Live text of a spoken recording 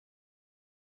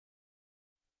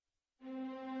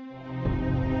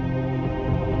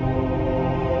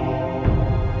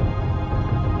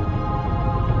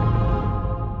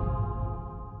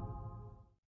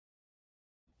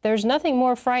There's nothing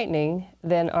more frightening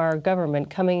than our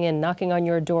government coming in, knocking on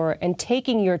your door, and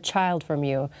taking your child from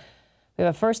you. We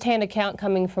have a first-hand account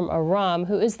coming from Aram,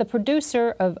 who is the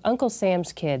producer of Uncle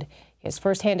Sam's Kid. He has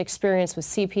first-hand experience with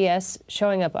CPS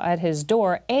showing up at his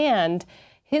door, and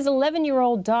his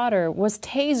 11-year-old daughter was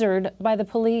tasered by the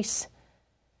police.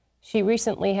 She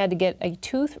recently had to get a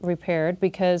tooth repaired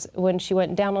because when she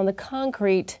went down on the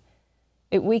concrete,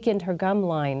 it weakened her gum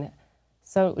line.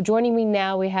 So joining me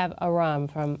now, we have Aram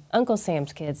from Uncle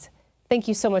Sam's Kids. Thank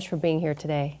you so much for being here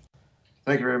today.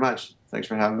 Thank you very much. Thanks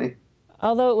for having me.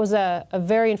 Although it was a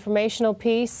very informational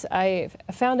piece, I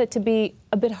found it to be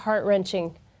a bit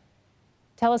heart-wrenching.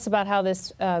 Tell us about how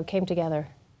this came together.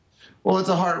 Well, it's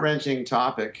a heart-wrenching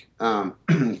topic.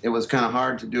 It was kind of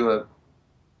hard to do a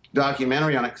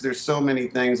documentary on it because there's so many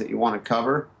things that you want to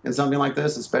cover in something like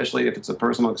this, especially if it's a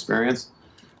personal experience.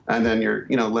 And then you're,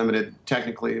 limited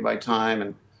technically by time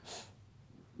and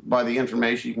by the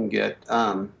information you can get.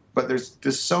 But there's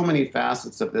just so many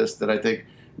facets of this that I think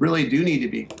really do need to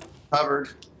be covered.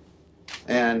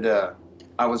 And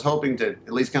I was hoping to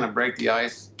at least kind of break the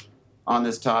ice on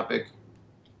this topic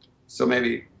so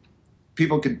maybe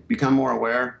people could become more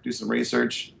aware, do some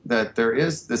research, that there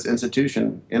is this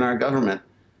institution in our government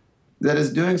that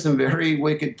is doing some very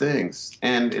wicked things.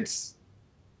 And it's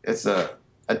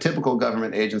a typical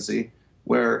government agency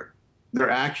where their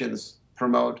actions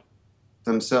promote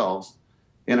themselves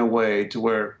in a way to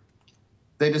where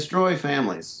they destroy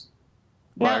families.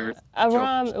 Now,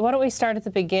 Aram, why don't we start at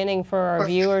the beginning for our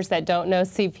viewers that don't know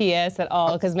CPS at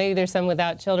all, because maybe there's some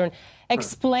without children.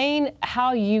 Explain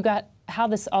how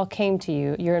this all came to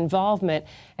you, your involvement,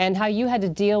 and how you had to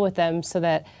deal with them so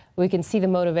that we can see the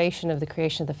motivation of the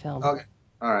creation of the film. Okay,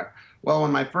 all right. Well,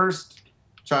 when my first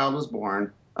child was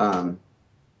born,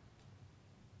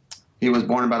 he was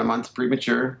born about a month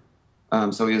premature,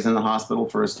 so he was in the hospital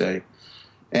first day,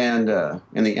 and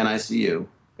in the NICU.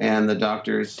 And the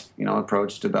doctors,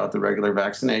 approached about the regular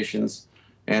vaccinations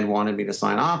and wanted me to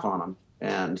sign off on them.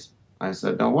 And I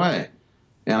said, no way.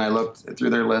 And I looked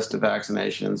through their list of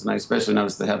vaccinations, and I especially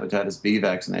noticed the hepatitis B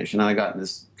vaccination. And I got in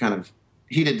this kind of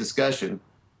heated discussion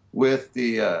with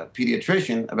the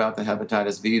pediatrician about the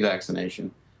hepatitis B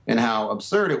vaccination and how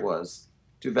absurd it was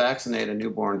to vaccinate a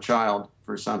newborn child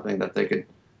for something that they could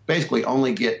basically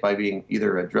only get by being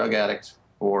either a drug addict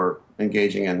or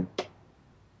engaging in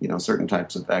certain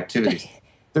types of activities.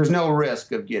 There's no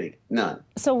risk of getting it, none.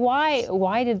 So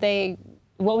why did they,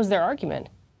 what was their argument?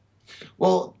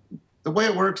 Well, the way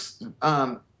it works,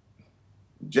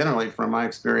 generally from my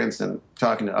experience and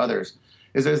talking to others,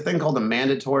 is there's a thing called the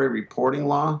mandatory reporting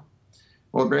law.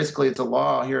 Well, basically it's a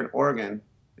law here in Oregon,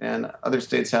 and other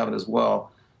states have it as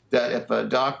well, that if a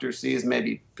doctor sees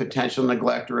maybe potential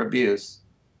neglect or abuse,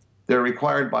 they're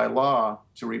required by law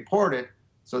to report it.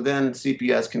 So then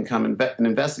CPS can come and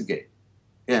investigate.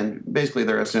 And basically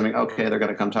they're assuming, okay, they're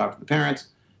going to come talk to the parents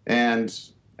and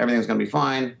everything's going to be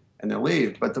fine and they'll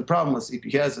leave. But the problem with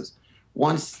CPS is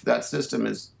once that system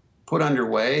is put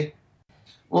underway,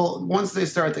 well, once they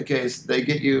start the case, they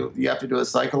get you have to do a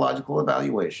psychological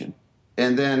evaluation.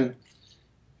 And then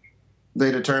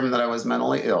they determine that I was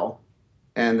mentally ill.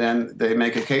 And then they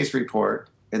make a case report.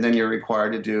 And then you're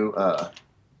required to do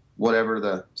whatever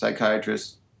the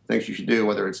psychiatrist thinks you should do,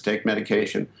 whether it's take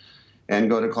medication and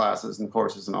go to classes and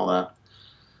courses and all that.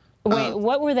 Wait,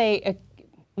 what were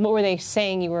they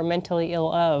saying you were mentally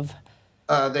ill of?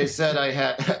 They said I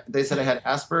had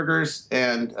Asperger's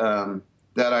and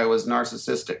that I was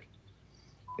narcissistic.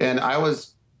 And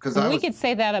we could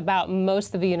say that about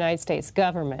most of the United States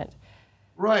government.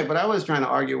 Right, but I was trying to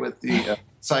argue with the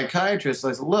psychiatrist.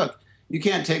 I said, look, you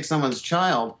can't take someone's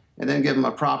child and then give them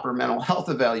a proper mental health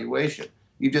evaluation.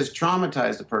 You just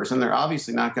traumatized a person. They're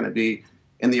obviously not going to be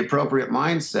in the appropriate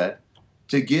mindset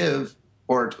to give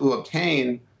or to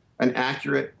obtain an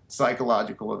accurate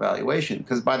psychological evaluation.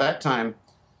 Because by that time,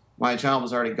 my child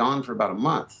was already gone for about a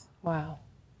month. Wow.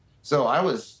 So I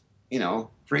was,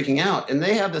 freaking out. And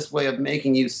they have this way of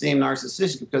making you seem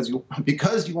narcissistic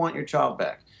because you want your child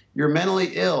back. You're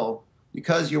mentally ill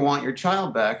because you want your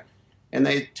child back. And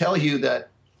they tell you that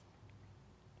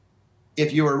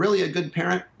if you were really a good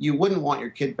parent, you wouldn't want your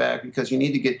kid back because you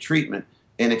need to get treatment.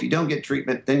 And if you don't get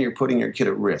treatment, then you're putting your kid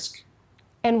at risk.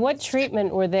 And what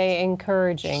treatment were they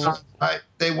encouraging?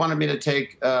 They wanted me to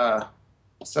take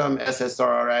some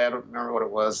SSRI. I don't remember what it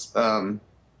was.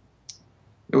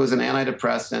 It was an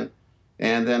antidepressant.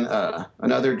 And then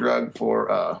another drug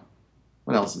for,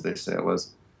 what else did they say it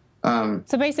was?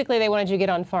 So basically they wanted you to get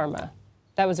on pharma.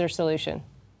 That was their solution.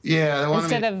 Yeah.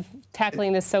 Instead of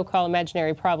tackling this so-called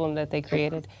imaginary problem that they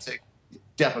created.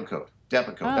 Depakote.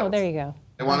 Oh, there you go.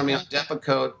 They wanted me on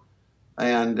Depakote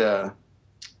And I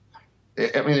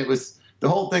mean, the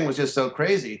whole thing was just so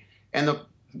crazy. And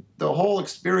the whole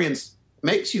experience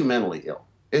makes you mentally ill.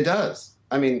 It does.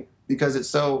 I mean, because it's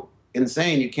so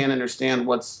insane, you can't understand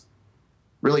what's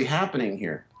really happening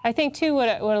here. I think, too,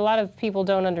 what a lot of people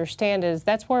don't understand is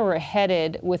that's where we're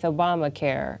headed with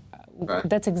Obamacare. Right.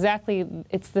 That's exactly,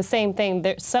 it's the same thing.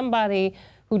 Somebody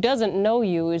who doesn't know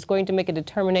you is going to make a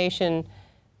determination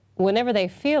whenever they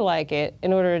feel like it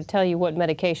in order to tell you what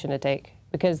medication to take,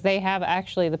 because they have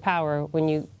actually the power when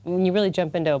you really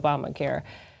jump into Obamacare.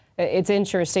 It's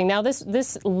interesting. Now,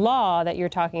 this law that you're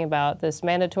talking about, this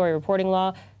mandatory reporting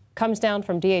law, comes down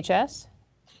from DHS?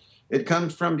 It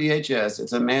comes from DHS.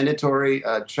 It's a mandatory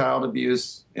child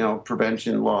abuse,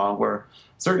 prevention law where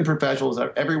certain professionals,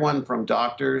 everyone from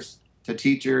doctors to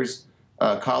teachers,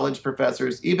 college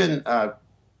professors, even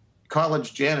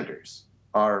college janitors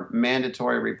are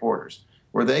mandatory reporters,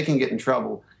 where they can get in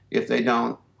trouble if they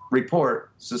don't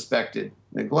report suspected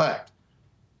neglect.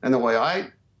 And the way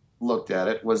I looked at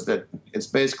it was that it's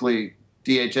basically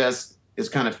DHS is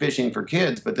kind of fishing for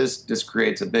kids, but this just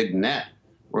creates a big net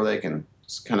where they can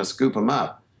kind of scoop them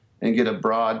up and get a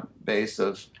broad base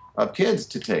of kids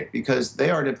to take, because they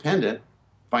are dependent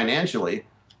financially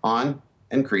on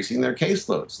increasing their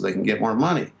caseload so they can get more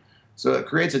money. So it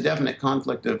creates a definite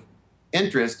conflict of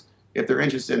interest if their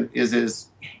interest is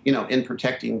in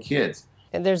protecting kids.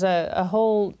 And there's a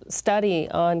whole study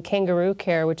on kangaroo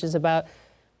care, which is about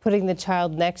putting the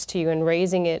child next to you and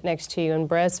raising it next to you and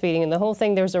breastfeeding and the whole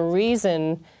thing. There's a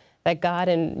reason that God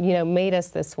made us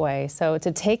this way. So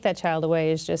to take that child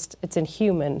away is just, it's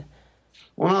inhuman.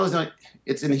 Well,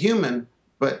 it's inhuman,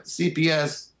 but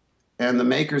CPS and the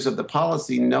makers of the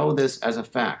policy know this as a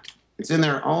fact. It's in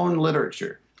their own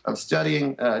literature of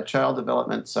studying child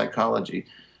development psychology,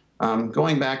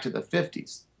 going back to the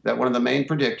 50s, that one of the main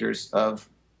predictors of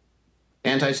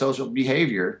antisocial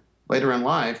behavior later in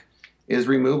life is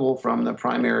removal from the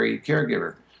primary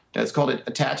caregiver. It's called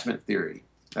attachment theory.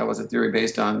 That was a theory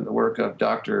based on the work of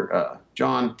Dr.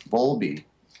 John Bowlby,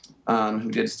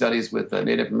 who did studies with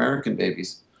Native American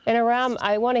babies. And Aram,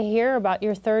 I want to hear about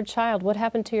your third child. What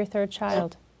happened to your third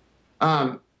child?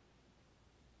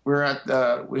 We had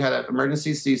an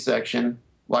emergency C-section.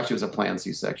 Well, actually, it was a planned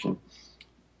C-section.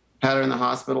 Had her in the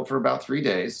hospital for about 3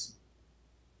 days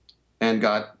and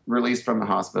got released from the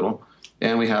hospital.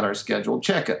 And we had our scheduled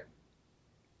checkup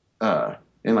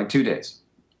in like 2 days.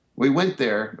 We went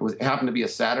there. It happened to be a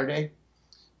Saturday,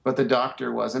 but the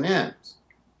doctor wasn't in.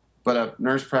 But a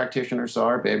nurse practitioner saw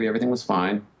our baby. Everything was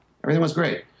fine. Everything was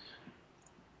great.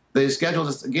 They scheduled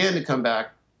us again to come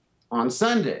back on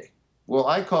Sunday. Well,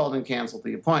 I called and canceled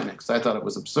the appointment because I thought it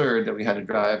was absurd that we had to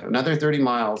drive another 30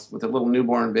 miles with a little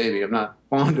newborn baby. I'm not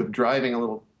fond of driving a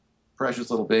little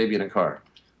precious little baby in a car.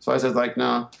 So I said,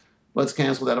 no, let's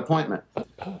cancel that appointment.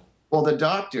 Well, the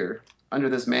doctor, under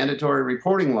this mandatory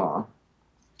reporting law,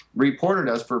 reported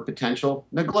us for potential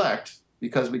neglect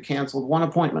because we canceled one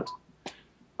appointment.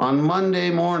 On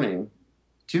Monday morning,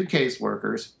 2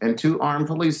 caseworkers and 2 armed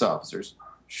police officers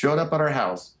showed up at our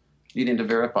house needing to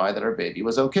verify that our baby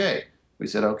was okay. We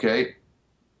said, okay,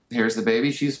 here's the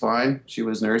baby. She's fine. She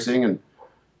was nursing and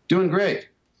doing great.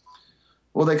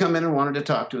 Well, they come in and wanted to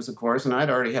talk to us, of course, and I'd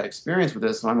already had experience with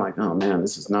this, so I'm like, oh, man,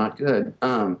 this is not good.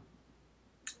 And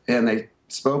they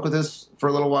spoke with us for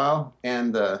a little while,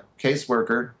 and the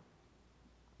caseworker,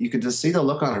 you could just see the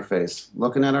look on her face,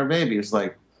 looking at our baby. It was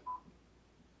like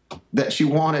that she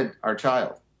wanted our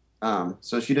child.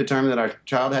 So she determined that our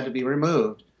child had to be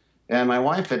removed. And my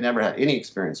wife had never had any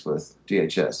experience with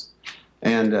DHS.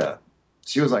 And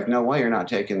she was like, no way, you're not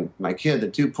taking my kid. The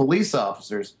 2 police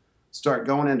officers start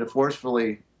going in to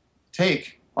forcefully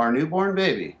take our newborn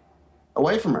baby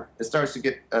away from her. It starts to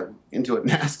get into a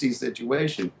nasty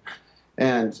situation.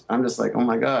 And I'm just like, oh,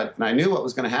 my God. And I knew what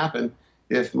was going to happen.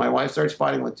 If my wife starts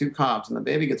fighting with 2 cops and the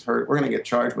baby gets hurt, we're going to get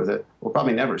charged with it. We'll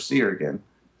probably never see her again.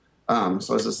 So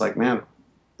I was just like, man,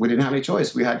 we didn't have any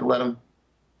choice. We had to let them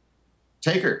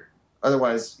take her.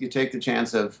 Otherwise, you take the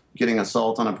chance of getting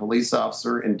assault on a police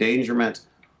officer, endangerment,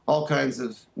 all kinds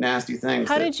of nasty things.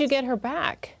 How did you get her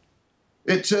back?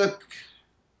 It took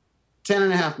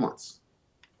 10.5 months.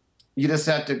 You just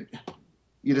had to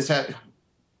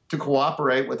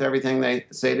cooperate with everything they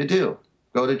say to do.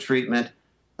 Go to treatment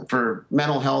for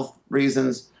mental health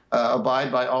reasons,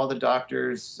 abide by all the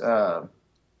doctors'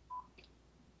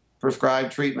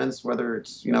 prescribed treatments, whether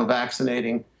it's,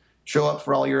 vaccinating, show up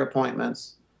for all your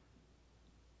appointments.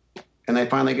 And they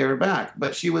finally gave her back.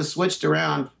 But she was switched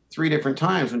around 3 different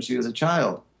times when she was a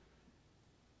child.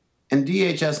 And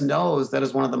DHS knows that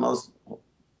is one of the most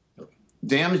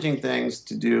damaging things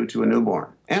to do to a newborn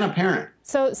and a parent.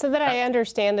 So that I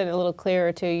understand it a little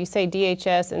clearer too, you say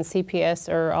DHS and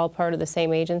CPS are all part of the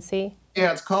same agency?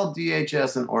 Yeah, it's called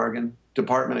DHS in Oregon,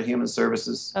 Department of Human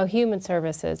Services. Oh, Human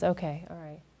Services. Okay, all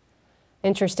right.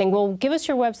 Interesting. Well, give us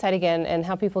your website again and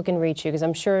how people can reach you, because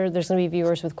I'm sure there's going to be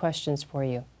viewers with questions for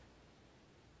you.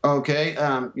 Okay,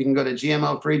 you can go to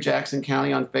GMO Free Jackson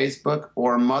County on Facebook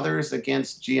or Mothers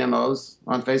Against GMOs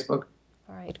on Facebook.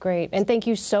 All right, great. And thank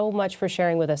you so much for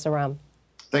sharing with us, Aram.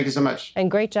 Thank you so much.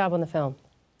 And great job on the film.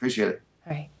 Appreciate it.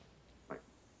 All right.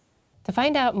 To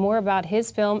find out more about his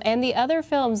film and the other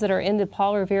films that are in the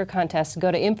Paul Revere contest,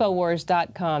 go to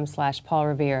Infowars.com/Paul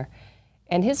Revere.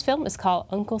 And his film is called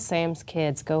Uncle Sam's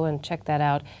Kids. Go and check that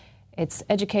out. It's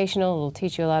educational. It'll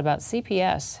teach you a lot about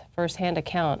CPS, first-hand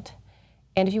account.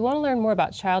 And if you want to learn more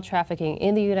about child trafficking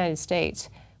in the United States,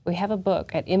 we have a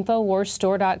book at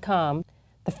InfoWarsStore.com,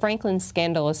 The Franklin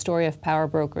Scandal, A Story of Power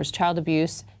Brokers, Child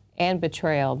Abuse and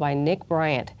Betrayal by Nick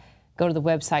Bryant. Go to the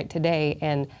website today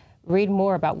and read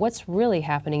more about what's really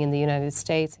happening in the United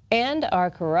States and our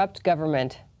corrupt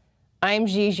government. I'm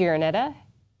Gigi Erneta,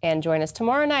 and join us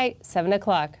tomorrow night, 7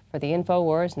 o'clock, for the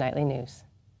Infowars Nightly News.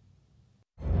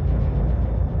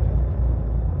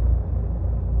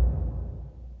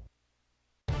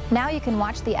 Now you can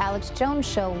watch The Alex Jones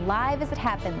Show live as it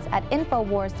happens at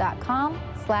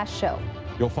Infowars.com/show.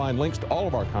 You'll find links to all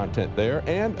of our content there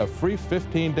and a free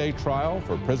 15-day trial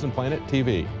for Prison Planet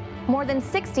TV. More than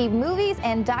 60 movies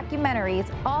and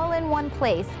documentaries all in one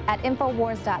place at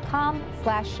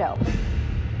Infowars.com/show.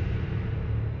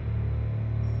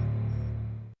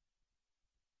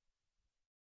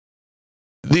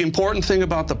 The important thing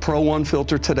about the Pro One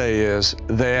filter today is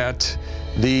that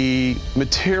the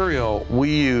material we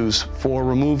use for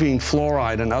removing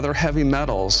fluoride and other heavy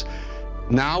metals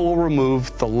now will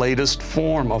remove the latest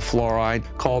form of fluoride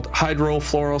called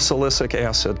hydrofluorosilicic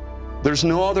acid. There's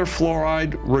no other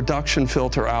fluoride reduction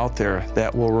filter out there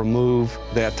that will remove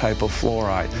that type of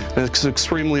fluoride. And it's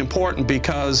extremely important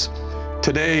because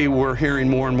today we're hearing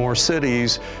more and more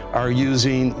cities are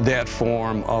using that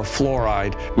form of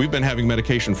fluoride. We've been having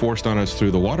medication forced on us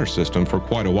through the water system for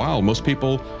quite a while. Most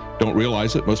people don't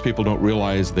realize it. Most people don't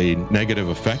realize the negative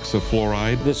effects of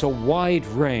fluoride. There's a wide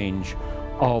range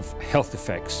of health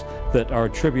effects that are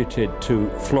attributed to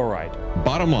fluoride.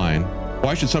 Bottom line,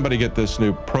 why should somebody get this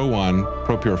new Pro One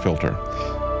Pro Pure filter?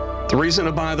 The reason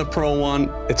to buy the Pro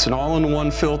One, it's an all-in-one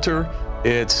filter.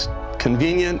 It's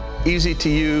convenient, easy to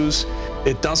use.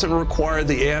 It doesn't require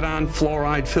the add-on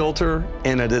fluoride filter.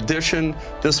 And in addition,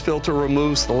 this filter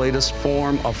removes the latest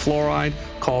form of fluoride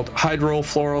called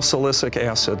hydrofluorosilicic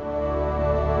acid.